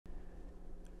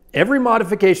Every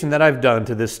modification that I've done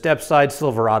to this stepside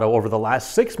Silverado over the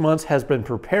last 6 months has been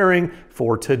preparing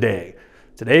for today.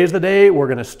 Today is the day we're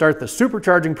going to start the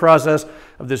supercharging process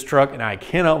of this truck, and I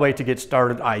cannot wait to get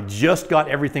started. I just got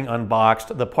everything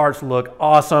unboxed. The parts look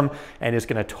awesome, and it's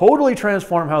going to totally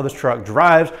transform how this truck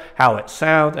drives, how it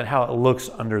sounds, and how it looks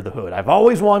under the hood. I've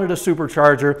always wanted a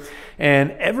supercharger,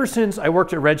 and ever since I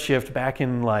worked at Redshift back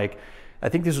in I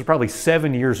think this was probably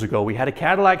 7 years ago. We had a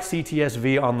Cadillac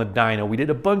CTS-V on the dyno. We did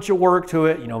a bunch of work to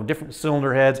it, different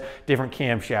cylinder heads, different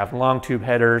camshaft, long tube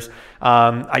headers.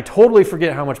 I totally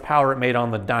forget how much power it made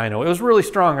on the dyno. It was really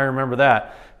strong, I remember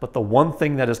that. But the one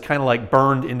thing that is kind of like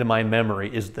burned into my memory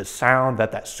is the sound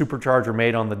that supercharger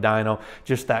made on the dyno.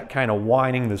 Just that kind of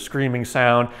whining, the screaming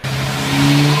sound.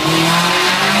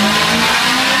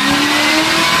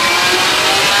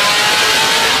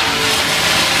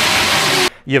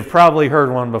 You've probably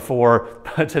heard one before,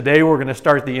 but today we're going to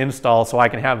start the install so I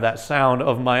can have that sound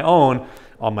of my own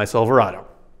on my Silverado.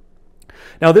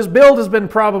 Now this build has been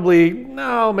probably,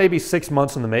 maybe 6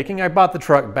 months in the making. I bought the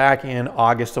truck back in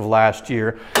August of last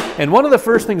year, and one of the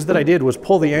first things that I did was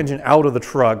pull the engine out of the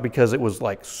truck because it was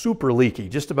like super leaky.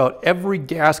 Just about every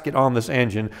gasket on this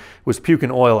engine was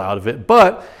puking oil out of it,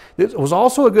 but it was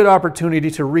also a good opportunity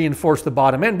to reinforce the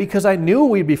bottom end because I knew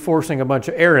we'd be forcing a bunch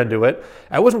of air into it.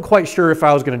 I wasn't quite sure if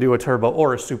I was going to do a turbo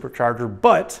or a supercharger,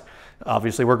 but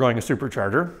obviously we're going a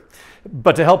supercharger.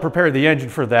 But to help prepare the engine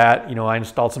for that, I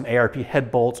installed some ARP head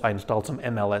bolts, I installed some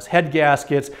MLS head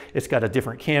gaskets. It's got a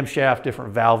different camshaft,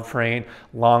 different valve train,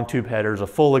 long tube headers, a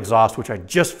full exhaust, which I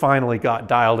just finally got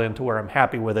dialed in to where I'm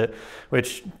happy with it,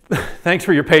 which thanks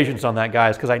for your patience on that,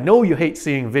 guys, because I know you hate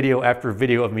seeing video after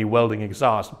video of me welding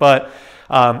exhaust, but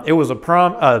it was a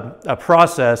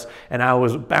process, and I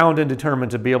was bound and determined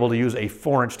to be able to use a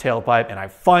 4-inch tailpipe, and I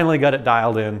finally got it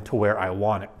dialed in to where I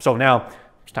want it. So now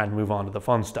it's time to move on to the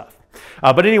fun stuff.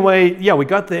 But anyway, yeah, we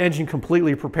got the engine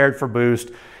completely prepared for boost,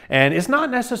 and it's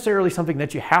not necessarily something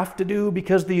that you have to do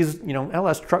because these,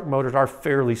 LS truck motors are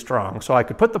fairly strong. So I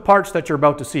could put the parts that you're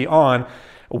about to see on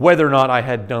whether or not I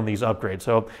had done these upgrades.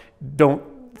 So don't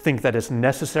think that it's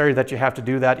necessary that you have to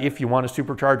do that if you want a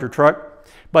supercharger truck,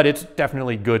 but it's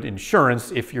definitely good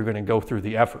insurance if you're going to go through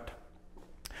the effort.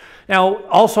 Now,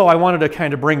 also, I wanted to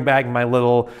kind of bring back my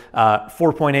little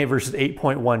 4.8 versus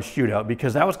 8.1 shootout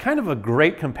because that was kind of a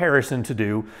great comparison to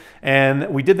do. And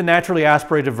we did the naturally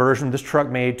aspirated version. This truck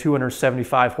made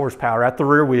 275 horsepower at the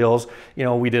rear wheels.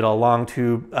 We did a long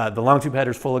tube, the long tube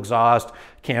headers, full exhaust,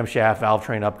 camshaft, valve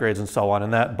train upgrades, and so on.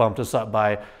 And that bumped us up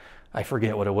by, I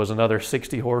forget what it was, another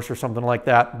 60 horse or something like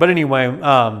that. But anyway,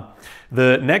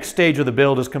 the next stage of the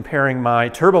build is comparing my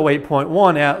Turbo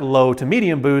 8.1 at low to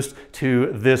medium boost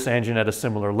to this engine at a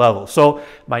similar level. So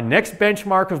my next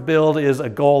benchmark of build is a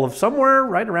goal of somewhere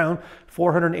right around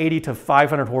 480 to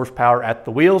 500 horsepower at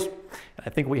the wheels. And I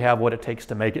think we have what it takes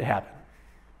to make it happen.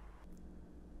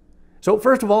 So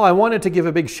first of all, I wanted to give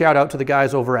a big shout out to the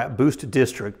guys over at Boost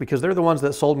District because they're the ones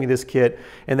that sold me this kit,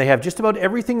 and they have just about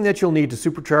everything that you'll need to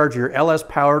supercharge your LS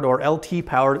powered or LT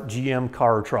powered GM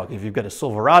car or truck. If you've got a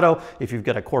Silverado, if you've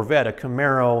got a Corvette, a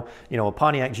Camaro, a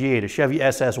Pontiac G8, a Chevy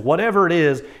SS, whatever it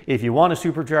is, if you want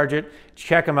to supercharge it,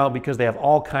 check them out because they have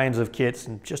all kinds of kits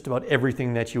and just about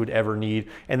everything that you would ever need.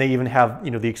 And they even have,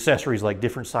 the accessories like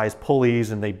different size pulleys,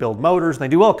 and they build motors, and they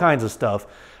do all kinds of stuff.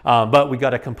 But we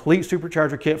got a complete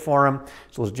supercharger kit for them.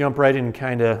 So let's jump right in and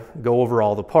kind of go over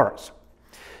all the parts.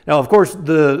 Now, of course,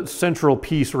 the central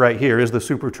piece right here is the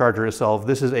supercharger itself.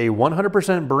 This is a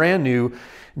 100% brand new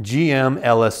GM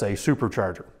LSA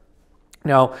supercharger.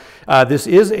 Now, this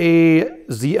is a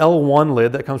ZL1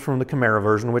 lid that comes from the Camaro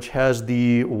version, which has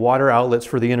the water outlets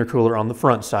for the intercooler on the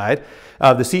front side.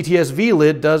 The CTS-V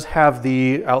lid does have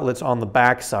the outlets on the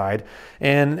back side,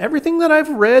 and everything that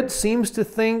I've read seems to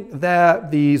think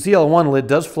that the ZL1 lid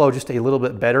does flow just a little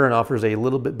bit better and offers a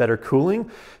little bit better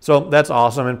cooling. So that's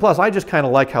awesome, and plus I just kind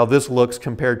of like how this looks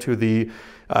compared to the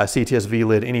CTS-V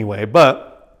lid anyway. But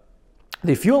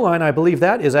the fuel line, I believe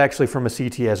that is actually from a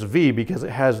CTS-V because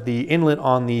it has the inlet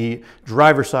on the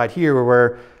driver's side here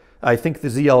where I think the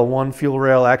ZL1 fuel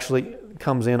rail actually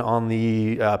comes in on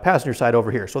the passenger side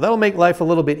over here. So that'll make life a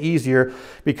little bit easier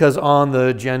because on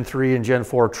the Gen 3 and Gen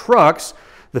 4 trucks,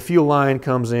 the fuel line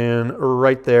comes in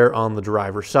right there on the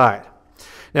driver's side.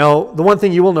 Now, the one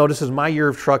thing you will notice is my year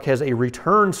of truck has a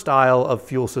return style of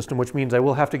fuel system, which means I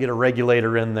will have to get a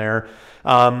regulator in there.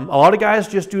 A lot of guys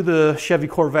just do the Chevy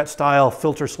Corvette style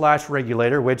filter /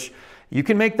 regulator, which you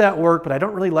can make that work, but I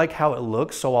don't really like how it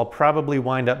looks, so I'll probably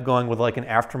wind up going with like an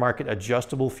aftermarket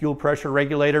adjustable fuel pressure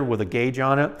regulator with a gauge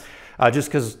on it, just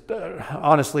because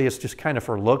honestly, it's just kind of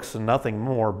for looks and nothing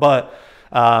more. But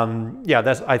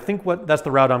yeah, I think that's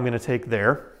the route I'm going to take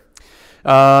there.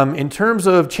 In terms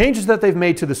of changes that they've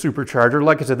made to the Supercharger,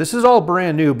 like I said, this is all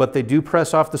brand new, but they do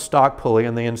press off the stock pulley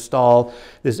and they install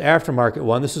this aftermarket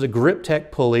one. This is a Grip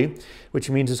Tech pulley, which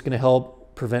means it's going to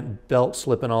help prevent belt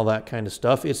slip and all that kind of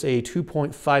stuff. It's a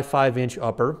 2.55-inch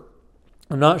upper.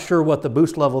 I'm not sure what the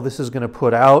boost level this is going to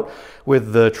put out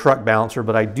with the truck balancer,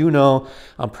 but I do know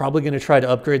I'm probably going to try to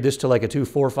upgrade this to like a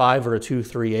 2.45 or a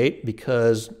 2.38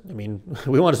 because, I mean,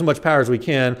 we want as much power as we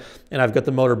can, and I've got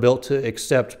the motor built to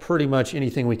accept pretty much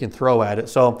anything we can throw at it.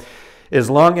 So as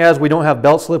long as we don't have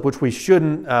belt slip, which we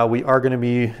shouldn't, we are going to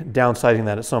be downsizing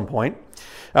that at some point.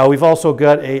 We've also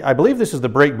got I believe this is the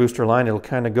brake booster line. It'll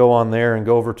kind of go on there and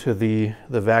go over to the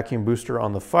vacuum booster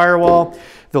on the firewall.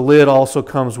 The lid also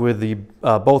comes with the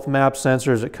both map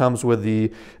sensors. It comes with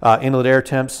the inlet air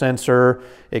temp sensor.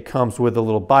 It comes with a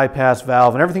little bypass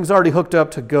valve, and everything's already hooked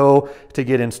up to go to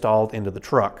get installed into the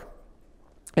truck.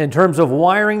 In terms of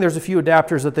wiring, there's a few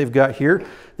adapters that they've got here.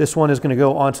 This one is going to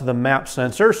go onto the map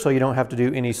sensor, so you don't have to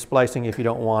do any splicing if you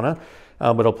don't want to.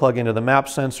 But it'll plug into the map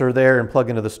sensor there and plug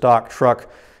into the stock truck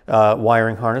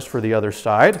wiring harness for the other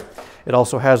side. It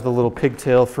also has the little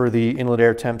pigtail for the inlet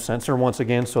air temp sensor once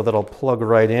again, so that'll plug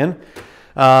right in.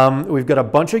 We've got a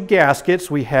bunch of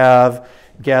gaskets. We have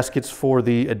gaskets for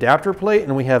the adapter plate,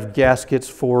 and we have gaskets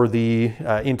for the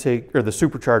intake or the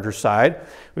supercharger side.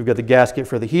 We've got the gasket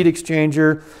for the heat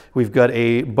exchanger. We've got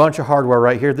a bunch of hardware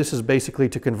right here. This is basically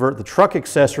to convert the truck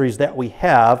accessories that we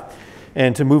have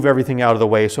and to move everything out of the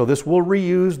way. So this will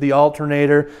reuse the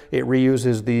alternator, it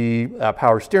reuses the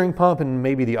power steering pump and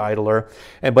maybe the idler,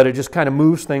 but it just kind of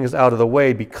moves things out of the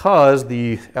way because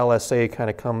the LSA kind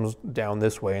of comes down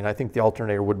this way, and I think the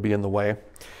alternator would be in the way.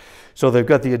 So they've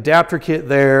got the adapter kit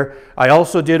there. I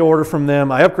also did order from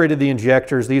them. I upgraded the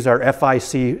injectors. These are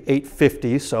FIC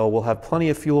 850, so we'll have plenty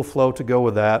of fuel flow to go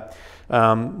with that.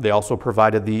 They also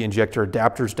provided the injector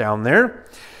adapters down there.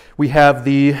 We have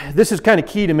this is kind of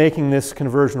key to making this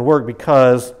conversion work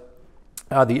because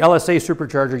the LSA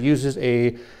Supercharger uses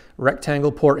a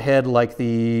rectangle port head like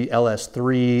the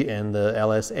LS3 and the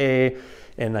LSA,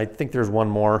 and I think there's one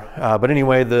more. But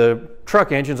anyway, the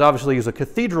truck engines obviously use a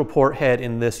cathedral port head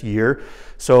in this year.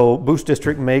 So Boost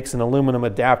District makes an aluminum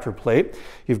adapter plate.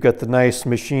 You've got the nice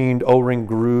machined O-ring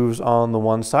grooves on the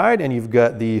one side, and you've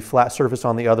got the flat surface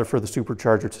on the other for the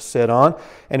supercharger to sit on,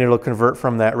 and it'll convert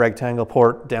from that rectangle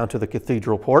port down to the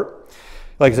cathedral port.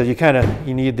 Like I said,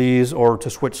 you need these or to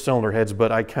switch cylinder heads,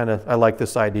 but I like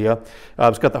this idea.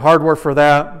 It's got the hardware for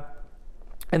that.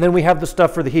 And then we have the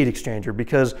stuff for the heat exchanger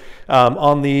because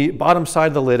on the bottom side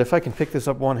of the lid, if I can pick this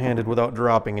up one-handed without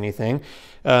dropping anything,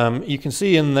 you can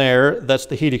see in there, that's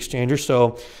the heat exchanger.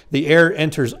 So the air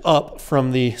enters up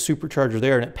from the supercharger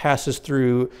there and it passes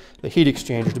through the heat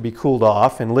exchanger to be cooled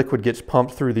off, and liquid gets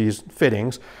pumped through these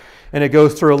fittings. And it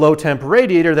goes through a low temp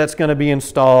radiator that's going to be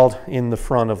installed in the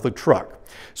front of the truck.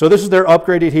 So this is their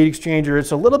upgraded heat exchanger.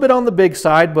 It's a little bit on the big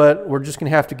side, but we're just going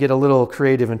to have to get a little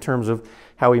creative in terms of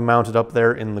how we mount it up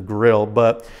there in the grill.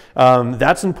 But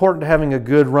that's important to having a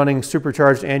good running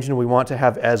supercharged engine. We want to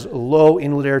have as low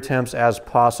inlet air temps as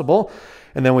possible.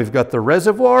 And then we've got the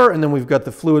reservoir, and then we've got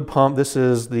the fluid pump. This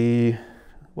is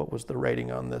what was the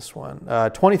rating on this one?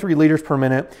 23 liters per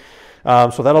minute.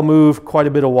 So that'll move quite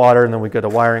a bit of water, and then we've got a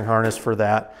wiring harness for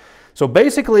that. So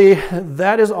basically,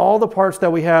 that is all the parts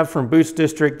that we have from Boost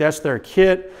District. That's their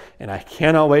kit, and I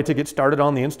cannot wait to get started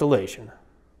on the installation.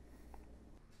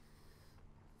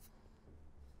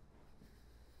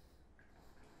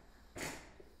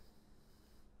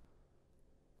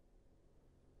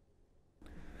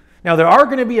 Now, there are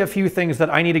going to be a few things that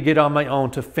I need to get on my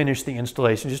own to finish the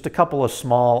installation, just a couple of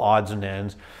small odds and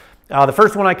ends. The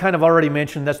first one I kind of already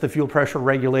mentioned, that's the fuel pressure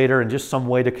regulator and just some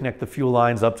way to connect the fuel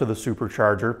lines up to the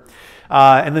supercharger.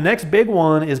 And the next big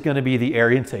one is going to be the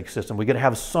air intake system. We got to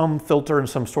have some filter and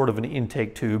some sort of an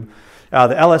intake tube.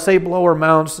 The LSA blower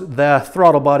mounts the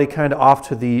throttle body kind of off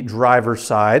to the driver's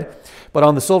side. But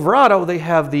on the Silverado, they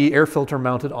have the air filter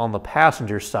mounted on the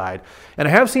passenger side. And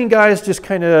I have seen guys just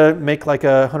kind of make like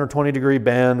a 120-degree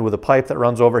bend with a pipe that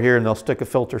runs over here, and they'll stick a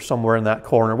filter somewhere in that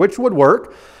corner, which would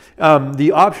work.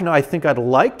 The option I think I'd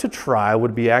like to try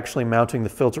would be actually mounting the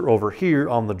filter over here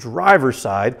on the driver's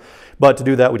side. But to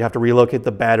do that, we'd have to relocate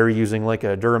the battery using like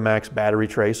a Duramax battery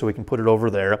tray so we can put it over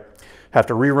there. Have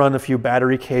to rerun a few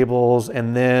battery cables,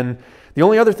 and then the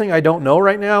only other thing I don't know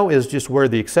right now is just where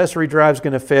the accessory drive is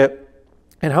going to fit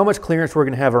and how much clearance we're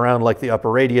going to have around like the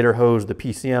upper radiator hose, the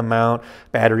PCM mount,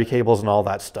 battery cables, and all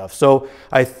that stuff. So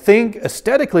I think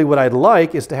aesthetically what I'd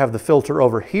like is to have the filter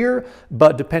over here,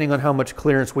 but depending on how much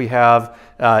clearance we have,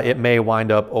 it may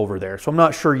wind up over there. So I'm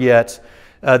not sure yet.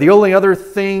 The only other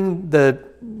thing,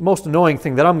 the most annoying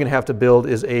thing that I'm going to have to build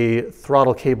is a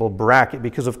throttle cable bracket,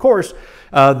 because of course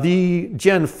the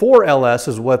Gen 4 LS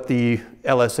is what the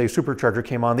LSA Supercharger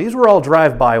came on. These were all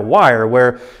drive-by-wire,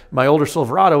 where my older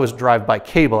Silverado is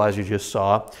drive-by-cable, as you just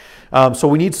saw. So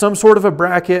we need some sort of a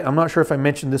bracket. I'm not sure if I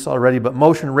mentioned this already, but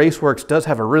Motion Raceworks does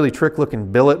have a really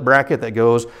trick-looking billet bracket that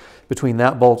goes between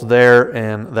that bolt there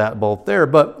and that bolt there.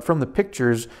 But from the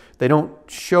pictures, they don't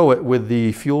show it with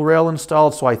the fuel rail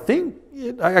installed. So I think,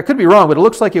 I could be wrong, but it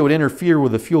looks like it would interfere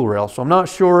with the fuel rail. So I'm not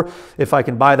sure if I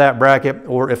can buy that bracket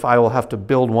or if I will have to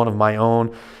build one of my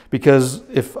own, because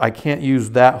if I can't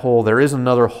use that hole, there is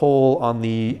another hole on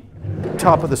the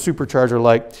top of the Supercharger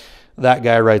like that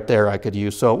guy right there I could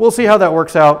use. So we'll see how that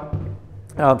works out.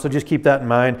 So just keep that in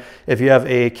mind. If you have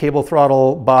a cable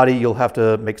throttle body, you'll have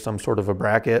to make some sort of a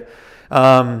bracket.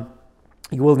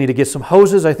 You will need to get some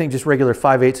hoses. I think just regular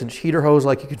 5/8" heater hose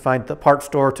like you can find at the parts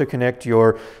store to connect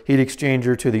your heat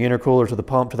exchanger to the intercooler, to the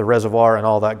pump, to the reservoir, and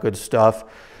all that good stuff.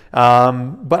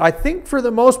 But I think for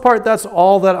the most part, that's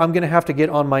all that I'm going to have to get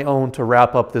on my own to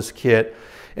wrap up this kit.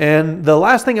 And the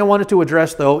last thing I wanted to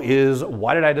address, though, is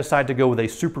why did I decide to go with a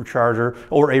supercharger,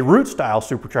 or a root-style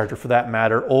supercharger for that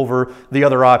matter, over the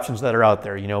other options that are out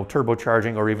there, you know,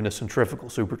 turbocharging or even a centrifugal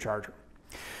supercharger.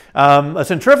 A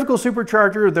centrifugal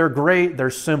supercharger, they're great, they're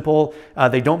simple,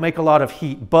 they don't make a lot of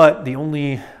heat, but the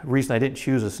only reason I didn't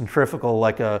choose a centrifugal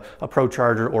like a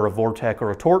Procharger or a Vortec or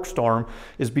a Torquestrom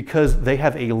is because they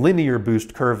have a linear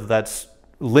boost curve that's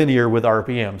linear with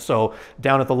RPM. So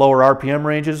down at the lower RPM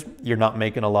ranges, you're not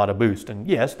making a lot of boost. And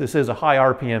yes, this is a high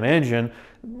RPM engine,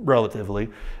 relatively,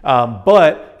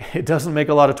 but it doesn't make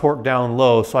a lot of torque down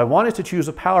low. So I wanted to choose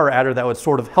a power adder that would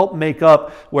sort of help make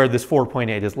up where this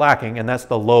 4.8 is lacking, and that's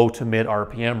the low to mid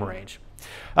RPM range.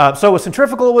 So a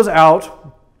centrifugal was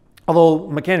out, although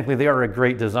mechanically they are a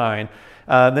great design.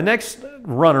 The next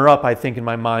runner-up, I think, in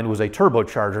my mind was a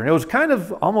turbocharger, and it was kind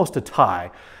of almost a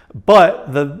tie. But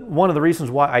one of the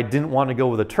reasons why I didn't want to go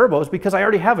with a turbo is because I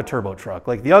already have a turbo truck.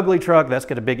 Like the ugly truck, that's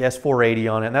got a big S480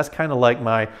 on it, and that's kind of like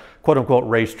my quote-unquote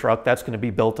race truck. That's going to be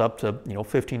built up to, you know,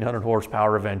 1,500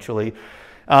 horsepower eventually.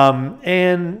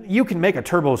 And you can make a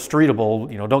turbo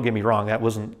streetable, you know, don't get me wrong, that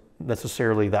wasn't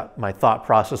necessarily my thought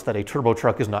process that a turbo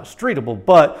truck is not streetable,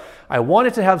 but I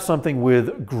wanted to have something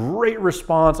with great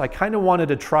response. I kind of wanted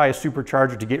to try a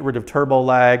supercharger to get rid of turbo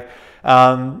lag,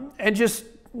 and just,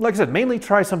 like I said, mainly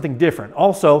try something different.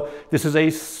 Also, this is a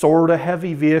sort of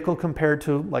heavy vehicle compared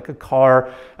to like a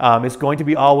car. It's going to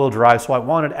be all-wheel drive, so I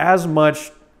wanted as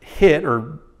much hit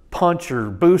or punch or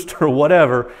boost or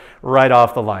whatever right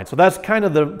off the line. So that's kind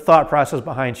of the thought process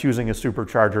behind choosing a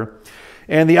supercharger.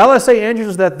 And the LSA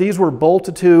engines that these were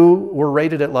bolted to were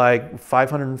rated at like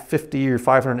 550 or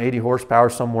 580 horsepower,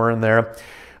 somewhere in there.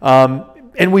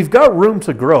 And we've got room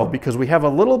to grow because we have a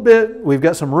little bit, we've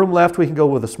got some room left. We can go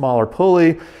with a smaller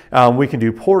pulley. We can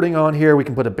do porting on here. We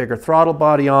can put a bigger throttle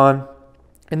body on.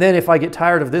 And then if I get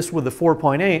tired of this with the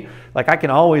 4.8, like I can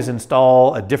always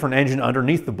install a different engine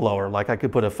underneath the blower. Like I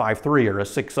could put a 5.3 or a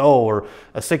 6.0 or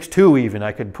a 6.2 even.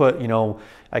 I could put, you know,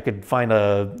 I could find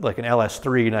like an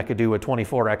LS3 and I could do a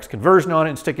 24X conversion on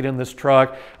it and stick it in this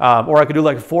truck. Or I could do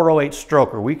like a 408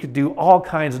 stroker. We could do all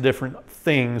kinds of different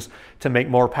things to make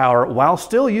more power while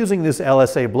still using this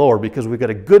LSA blower, because we've got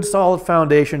a good solid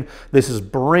foundation. This is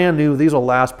brand new. These will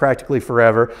last practically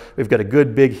forever. We've got a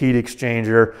good big heat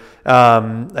exchanger.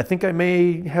 I think I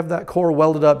may have that core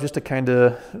welded up just to kind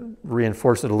of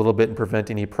reinforce it a little bit and prevent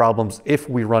any problems if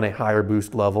we run a higher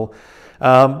boost level.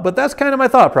 But that's kind of my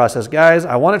thought process, guys.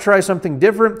 I want to try something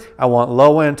different. I want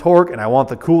low-end torque, and I want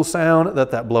the cool sound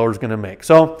that blower is going to make.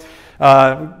 So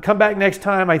come back next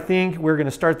time. I think we're going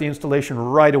to start the installation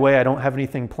right away. I don't have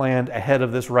anything planned ahead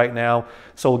of this right now.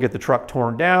 So we'll get the truck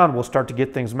torn down. We'll start to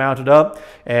get things mounted up.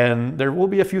 And there will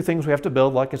be a few things we have to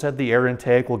build. Like I said, the air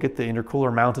intake. We'll get the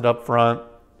intercooler mounted up front.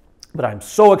 But I'm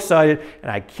so excited,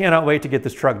 and I cannot wait to get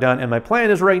this truck done. And my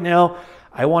plan is right now,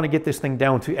 I want to get this thing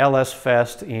down to LS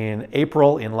Fest in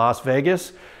April in Las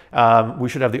Vegas. We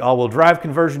should have the all-wheel drive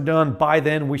conversion done by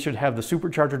then. We should have the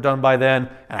supercharger done by then.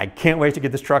 And I can't wait to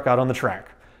get this truck out on the track.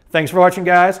 Thanks for watching,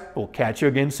 guys. We'll catch you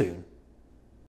again soon.